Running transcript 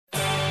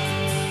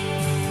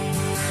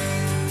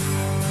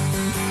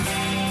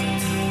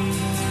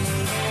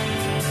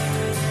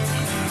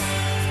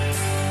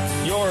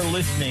are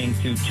listening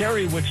to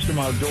Terry Wickstrom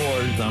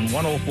Outdoors on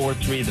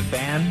 104.3 The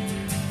Fan.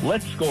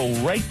 Let's go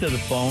right to the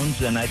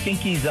phones, and I think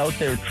he's out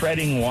there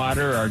treading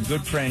water, our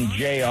good friend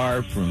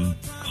JR from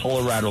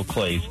Colorado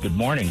Clays. Good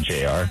morning,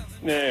 JR.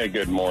 Yeah,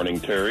 good morning,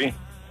 Terry.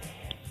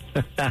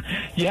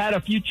 You had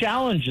a few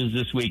challenges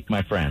this week,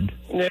 my friend.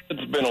 Yeah,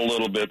 it's been a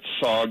little bit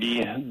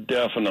soggy,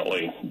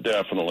 definitely,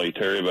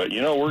 Terry, but,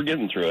 we're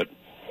getting through it.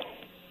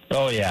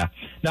 Oh, yeah.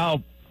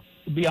 Now,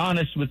 to be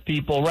honest with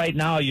people, right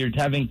now you're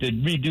having to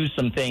redo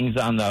some things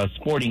on the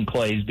sporting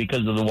clays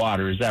because of the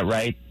water. Is that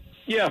right?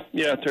 Yeah,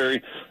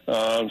 Terry.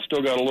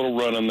 Still got a little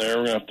run in there.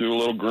 We're going to have to do a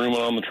little grooming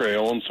on the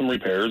trail and some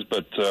repairs,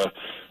 but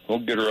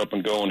we'll get her up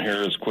and going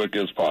here as quick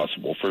as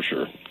possible, for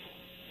sure.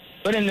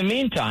 But in the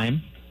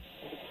meantime,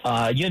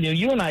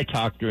 you and I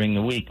talked during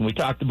the week, and we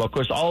talked about, of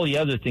course, all the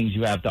other things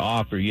you have to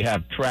offer. You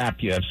have trap,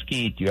 you have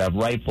skeet, you have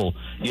rifle,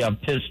 you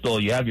have pistol,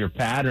 you have your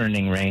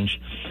patterning range.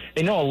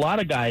 A lot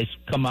of guys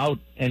come out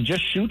and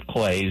just shoot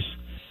clays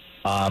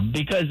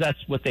because that's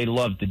what they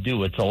love to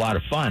do. It's a lot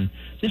of fun.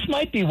 This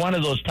might be one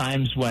of those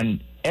times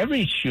when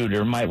every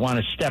shooter might want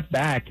to step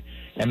back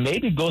and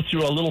maybe go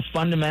through a little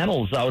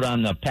fundamentals out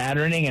on the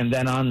patterning and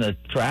then on the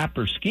trap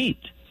or skeet.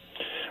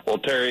 Well,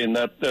 Terry, and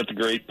that's a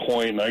great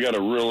point, and I got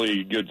a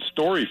really good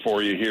story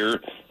for you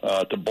here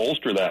to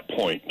bolster that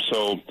point.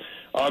 So,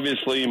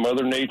 obviously,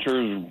 Mother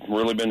Nature's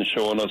really been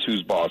showing us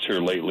who's boss here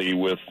lately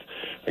with,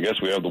 I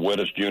guess we have the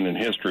wettest June in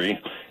history.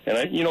 And,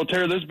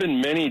 Terry, there's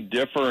been many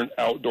different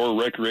outdoor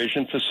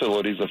recreation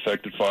facilities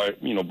affected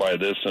by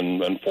this,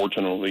 and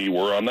unfortunately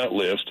we're on that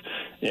list.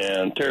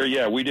 And, Terry,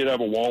 yeah, we did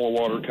have a wall of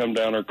water come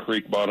down our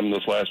creek bottom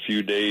this last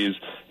few days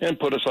and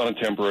put us on a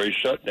temporary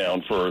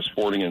shutdown for our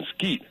sporting and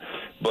skeet.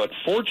 But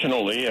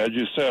fortunately, as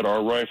you said,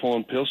 our rifle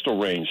and pistol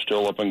range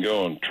still up and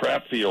going.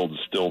 Trap field is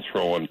still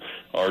throwing.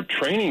 Our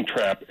training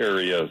trap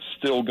area is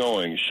still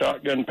going.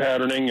 Shotgun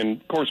patterning and,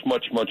 of course,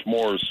 much, much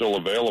more is still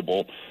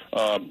available.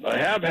 I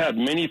have had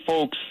many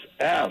folks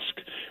ask,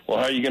 well,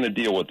 how are you going to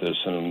deal with this?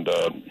 And,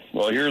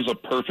 here's a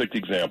perfect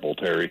example,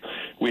 Terry.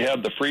 We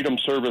have the Freedom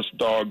Service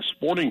Dog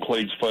Sporting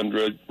Clays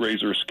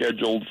fundraiser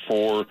scheduled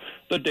for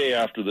the day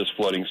after this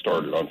flooding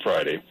started on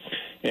Friday.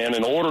 And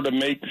in order to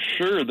make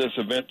sure this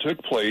event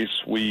took place,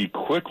 we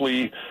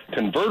quickly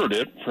converted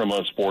it from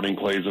a sporting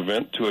clays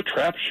event to a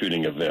trap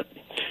shooting event.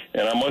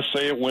 And I must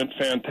say it went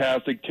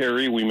fantastic,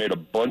 Terry. We made a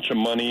bunch of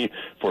money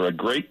for a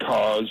great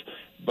cause.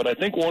 But I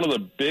think one of the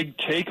big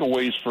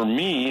takeaways for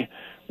me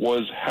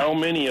was how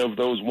many of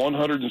those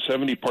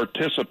 170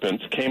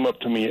 participants came up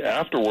to me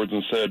afterwards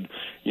and said,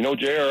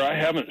 JR, I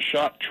haven't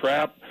shot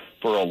trap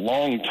for a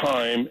long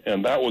time,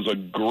 and that was a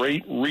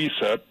great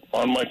reset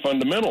on my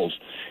fundamentals.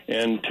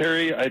 And,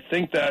 Terry, I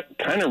think that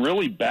kind of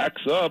really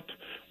backs up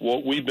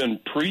what we've been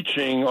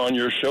preaching on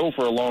your show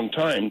for a long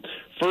time.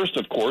 First,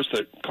 of course,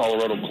 that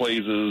Colorado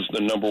Clays is the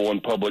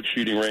 #1 public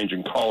shooting range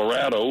in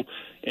Colorado,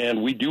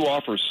 and we do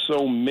offer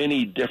so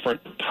many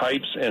different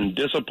types and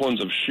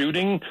disciplines of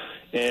shooting,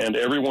 and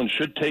everyone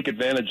should take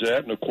advantage of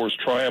that and, of course,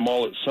 try them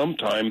all at some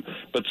time.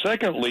 But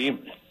secondly,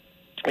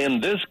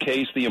 in this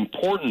case, the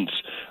importance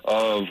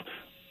of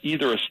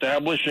either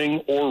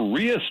establishing or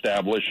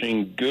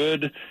reestablishing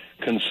good,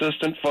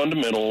 consistent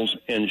fundamentals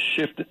and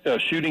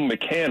shooting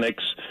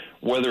mechanics,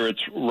 whether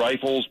it's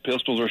rifles,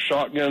 pistols, or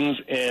shotguns,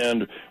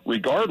 and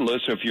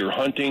regardless if you're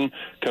hunting,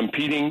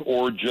 competing,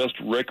 or just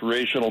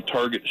recreational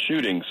target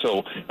shooting.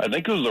 So I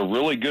think it was a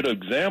really good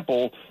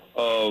example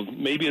of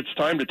maybe it's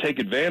time to take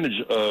advantage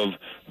of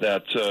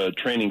that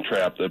training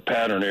trap, the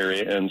pattern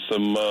area, and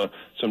some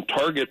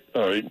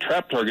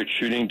trap target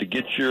shooting to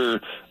get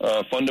your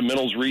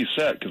fundamentals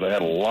reset, because I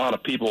had a lot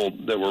of people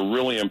that were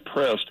really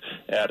impressed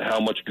at how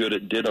much good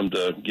it did them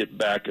to get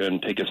back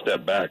and take a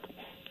step back.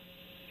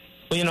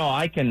 Well,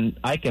 I can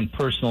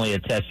personally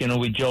attest.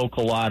 We joke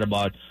a lot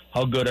about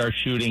how good our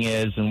shooting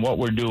is and what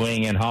we're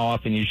doing and how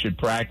often you should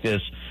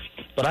practice.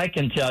 But I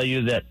can tell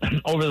you that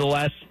over the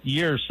last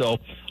year or so,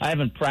 I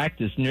haven't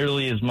practiced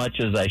nearly as much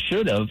as I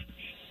should have,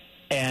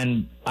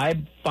 and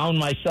I found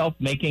myself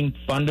making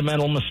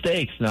fundamental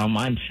mistakes. Now,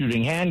 I'm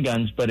shooting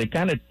handguns, but it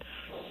kind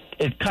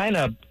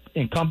of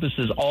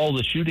encompasses all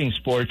the shooting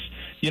sports.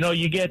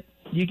 You get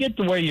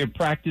to where you're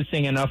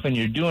practicing enough and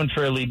you're doing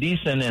fairly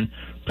decent, and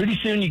pretty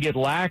soon you get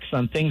lax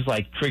on things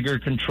like trigger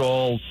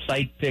control,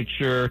 sight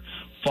picture,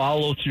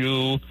 follow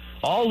through,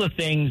 all the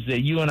things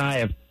that you and I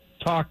have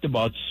talked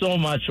about so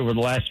much over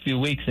the last few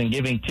weeks and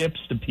giving tips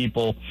to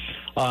people.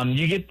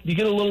 You get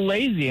a little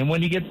lazy, and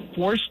when you get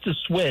forced to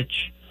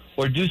switch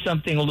or do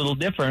something a little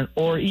different,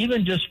 or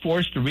even just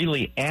forced to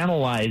really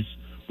analyze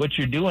what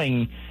you're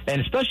doing,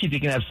 and especially if you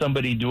can have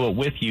somebody do it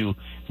with you,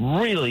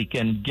 really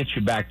can get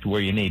you back to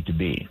where you need to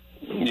be.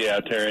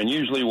 Yeah, Terry, and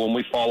usually when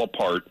we fall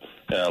apart,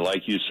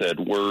 like you said,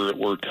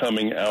 we're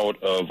coming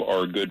out of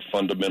our good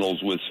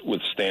fundamentals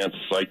with stance,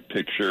 sight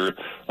picture,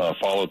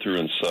 follow through,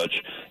 and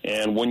such.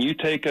 And when you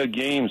take a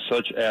game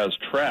such as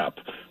trap,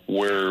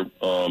 where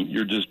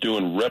you're just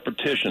doing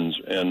repetitions,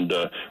 and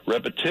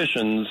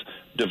repetitions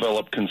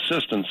develop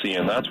consistency,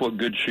 and that's what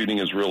good shooting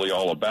is really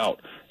all about.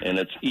 And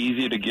it's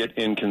easy to get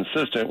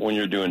inconsistent when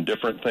you're doing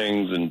different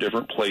things in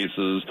different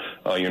places.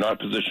 You're not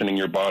positioning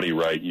your body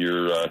right.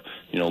 You're,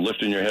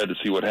 lifting your head to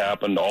see what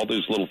happened. All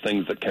those little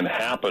things that can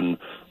happen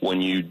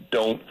when you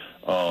don't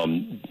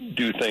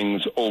do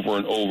things over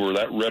and over.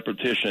 That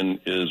repetition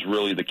is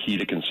really the key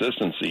to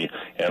consistency.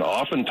 And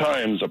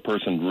oftentimes a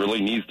person really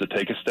needs to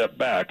take a step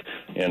back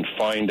and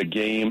find a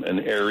game, an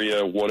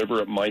area, whatever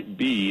it might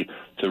be,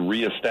 to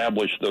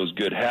reestablish those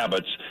good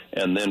habits,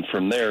 and then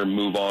from there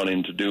move on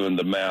into doing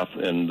the math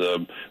and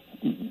the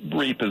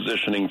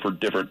repositioning for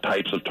different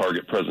types of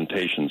target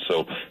presentations.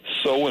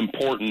 So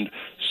important,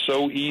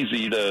 so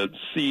easy to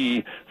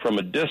see from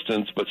a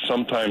distance, but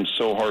sometimes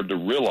so hard to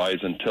realize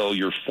until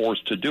you're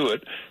forced to do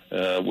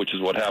it, which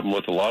is what happened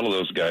with a lot of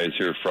those guys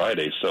here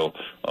Friday. So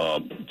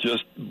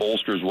just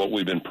bolsters what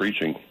we've been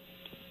preaching.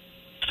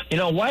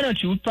 Why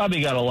don't you, we've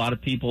probably got a lot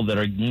of people that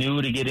are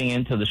new to getting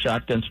into the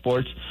shotgun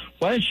sports.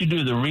 Why don't you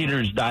do the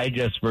Reader's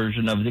Digest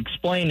version of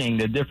explaining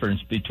the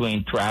difference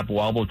between trap,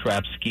 wobble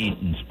trap, skeet,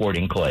 and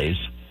sporting clays?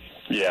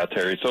 Yeah,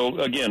 Terry. So,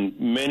 again,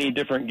 many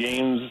different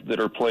games that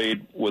are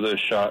played with a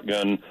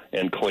shotgun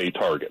and clay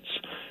targets.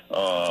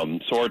 So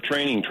our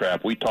training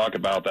trap, we talk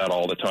about that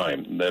all the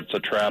time. That's a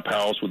trap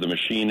house with a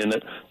machine in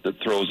it that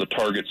throws a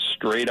target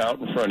straight out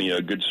in front of you,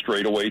 a good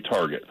straightaway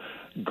target.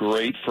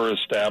 Great for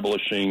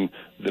establishing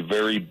the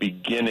very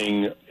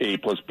beginning A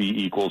plus B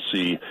equals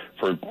C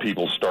for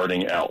people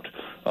starting out.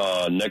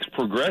 Next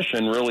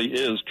progression really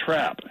is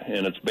trap,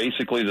 and it's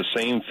basically the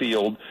same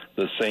field,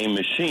 the same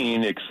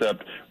machine,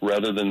 except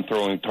rather than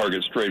throwing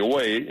targets straight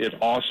away, it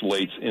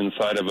oscillates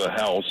inside of a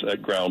house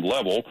at ground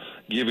level,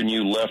 giving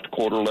you left,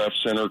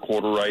 center,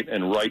 quarter right,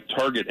 and right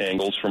target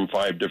angles from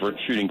 5 different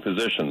shooting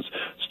positions.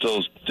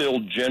 Still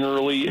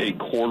generally a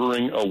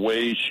quartering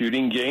away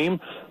shooting game,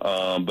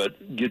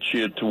 but gets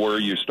you to where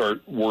you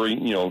start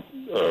worrying,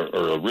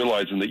 or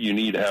realizing that you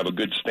need to have a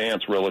good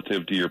stance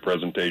relative to your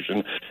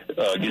presentation,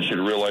 gets you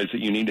to realize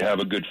that you need to have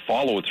a good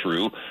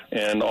follow-through,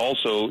 and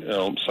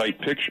also sight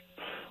picture.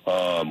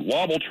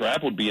 Wobble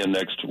trap would be a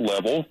next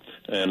level,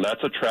 and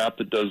that's a trap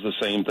that does the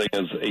same thing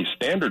as a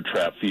standard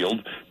trap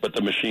field, but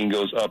the machine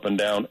goes up and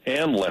down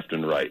and left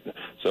and right.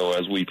 So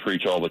as we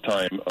preach all the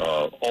time,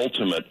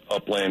 ultimate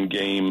upland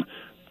game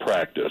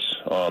practice.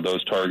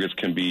 Those targets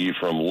can be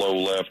from low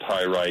left,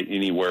 high right,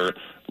 anywhere.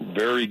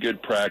 Very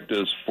good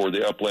practice for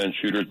the upland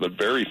shooters, but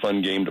very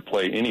fun game to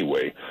play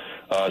anyway.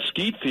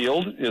 Skeet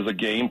field is a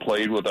game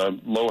played with a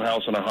low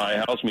house and a high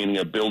house, meaning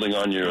a building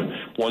on your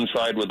one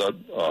side with a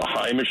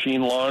high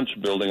machine launch,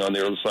 building on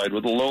the other side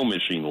with a low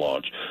machine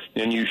launch.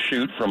 And you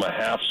shoot from a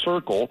half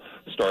circle,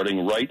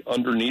 starting right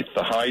underneath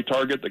the high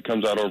target that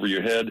comes out over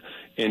your head,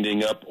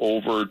 ending up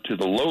over to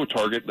the low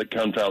target that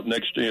comes out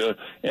next to you,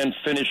 and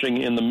finishing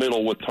in the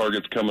middle with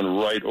targets coming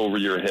right over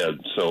your head.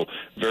 So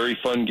very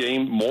fun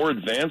game, more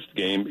advanced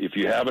game. If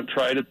you haven't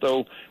tried it,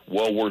 though,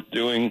 well worth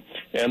doing.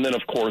 And then,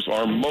 of course,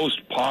 our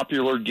most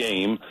popular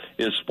game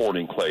is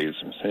sporting clays.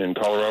 And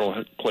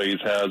Colorado Clays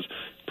has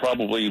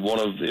probably one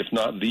of, if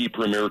not the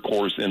premier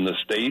course in the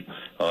state,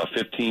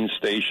 15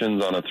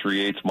 stations on a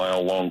 3/8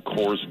 mile long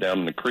course down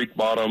in the creek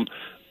bottom.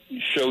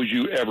 Shows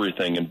you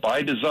everything. And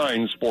by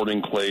design,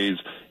 sporting clays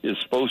is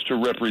supposed to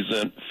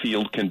represent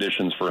field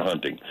conditions for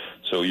hunting.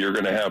 So you're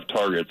going to have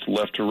targets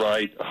left to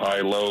right,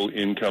 high, low,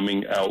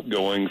 incoming,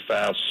 outgoing,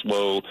 fast,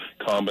 slow,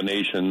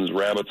 combinations,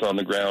 rabbits on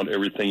the ground,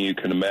 everything you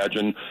can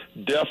imagine.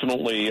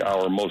 Definitely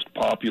our most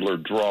popular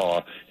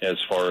draw as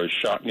far as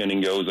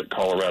shotgunning goes at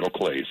Colorado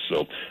Clays.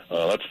 So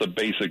that's the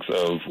basics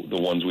of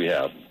the ones we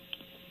have.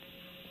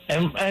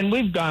 And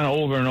we've gone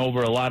over and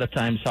over a lot of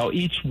times how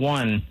each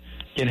one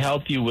can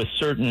help you with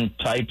certain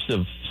types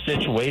of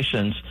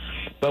situations.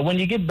 But when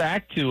you get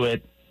back to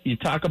it, you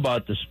talk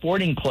about the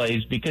sporting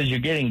clays because you're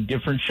getting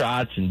different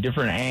shots and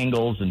different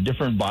angles and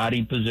different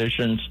body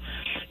positions.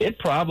 It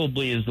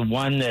probably is the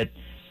one that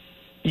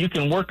you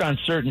can work on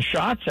certain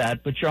shots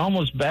at, but you're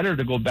almost better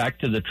to go back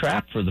to the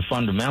trap for the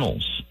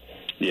fundamentals.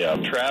 Yeah,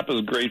 trap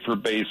is great for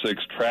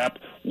basics. Trap,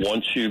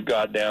 once you've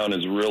got down,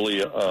 is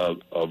really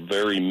a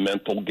very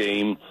mental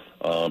game.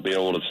 Be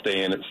able to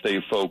stay in it,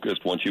 stay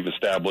focused once you've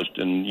established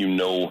and you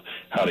know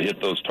how to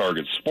hit those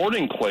targets.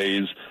 Sporting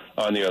clays,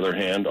 on the other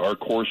hand, our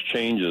course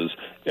changes.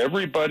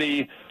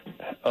 Everybody,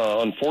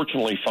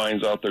 unfortunately,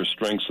 finds out their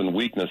strengths and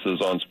weaknesses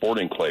on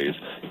sporting clays,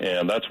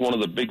 and that's one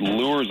of the big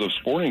lures of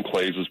sporting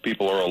clays is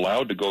people are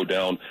allowed to go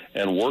down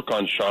and work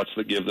on shots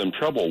that give them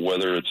trouble,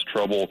 whether it's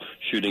trouble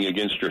shooting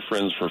against your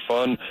friends for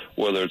fun,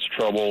 whether it's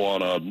trouble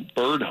on a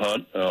bird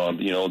hunt,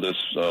 this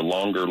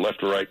longer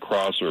left or right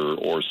cross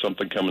or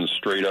something coming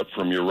straight up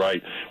from your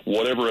right.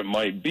 Whatever it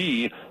might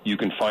be, you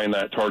can find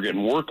that target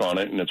and work on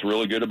it, and it's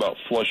really good about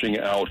flushing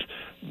out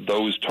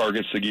those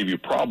targets that give you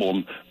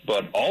problem,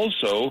 but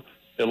also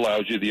it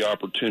allows you the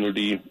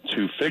opportunity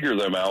to figure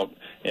them out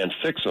and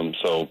fix them.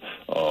 So,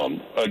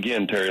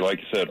 again, Terry, like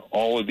you said,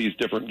 all of these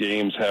different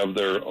games have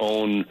their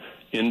own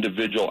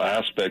individual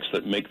aspects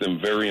that make them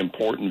very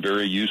important,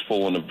 very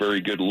useful, and a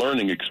very good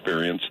learning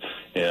experience.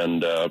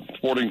 And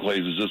Sporting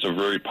Clays is just a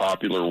very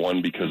popular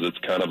one because it's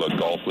kind of a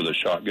golf with a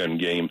shotgun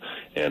game,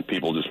 and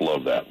people just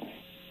love that.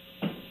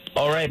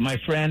 All right, my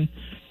friend.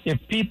 If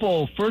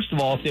people, first of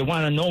all, if they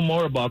want to know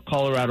more about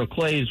Colorado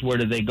Clays, where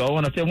do they go?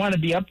 And if they want to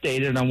be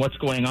updated on what's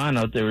going on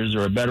out there, is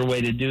there a better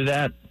way to do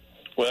that?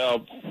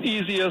 Well,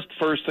 easiest,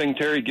 first thing,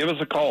 Terry, give us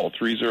a call,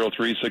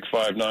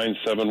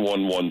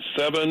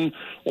 303-659-7117,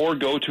 or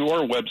go to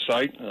our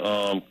website,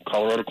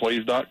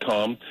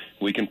 coloradoclays.com.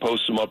 We can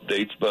post some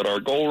updates, but our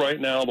goal right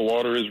now, the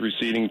water is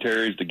receding,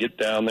 Terry, is to get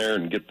down there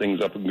and get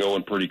things up and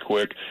going pretty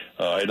quick.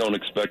 I don't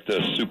expect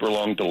a super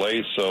long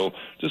delay, so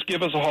just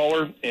give us a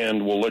holler,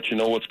 and we'll let you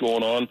know what's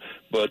going on.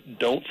 But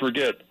don't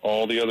forget,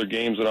 all the other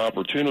games and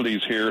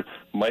opportunities here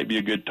might be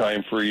a good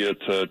time for you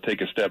to take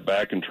a step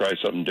back and try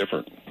something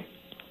different.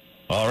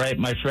 All right,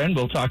 my friend.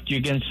 We'll talk to you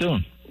again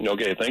soon.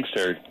 Okay, thanks,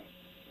 Terry.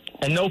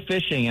 And no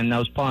fishing in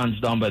those ponds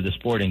down by the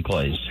Sporting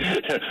Clays.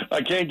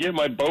 I can't get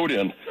my boat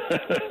in.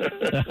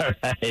 All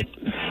right.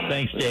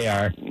 Thanks,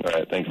 JR. All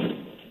right, thanks.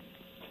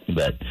 You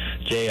bet.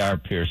 JR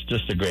Pierce,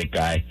 just a great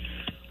guy.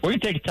 We're going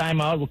to take a time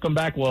out. We'll come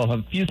back. We'll have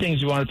a few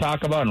things we want to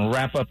talk about and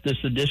wrap up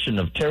this edition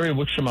of Terry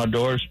Wickstrom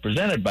Outdoors,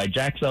 presented by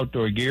Jack's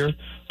Outdoor Gear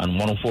on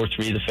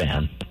 104.3 The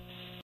Fan.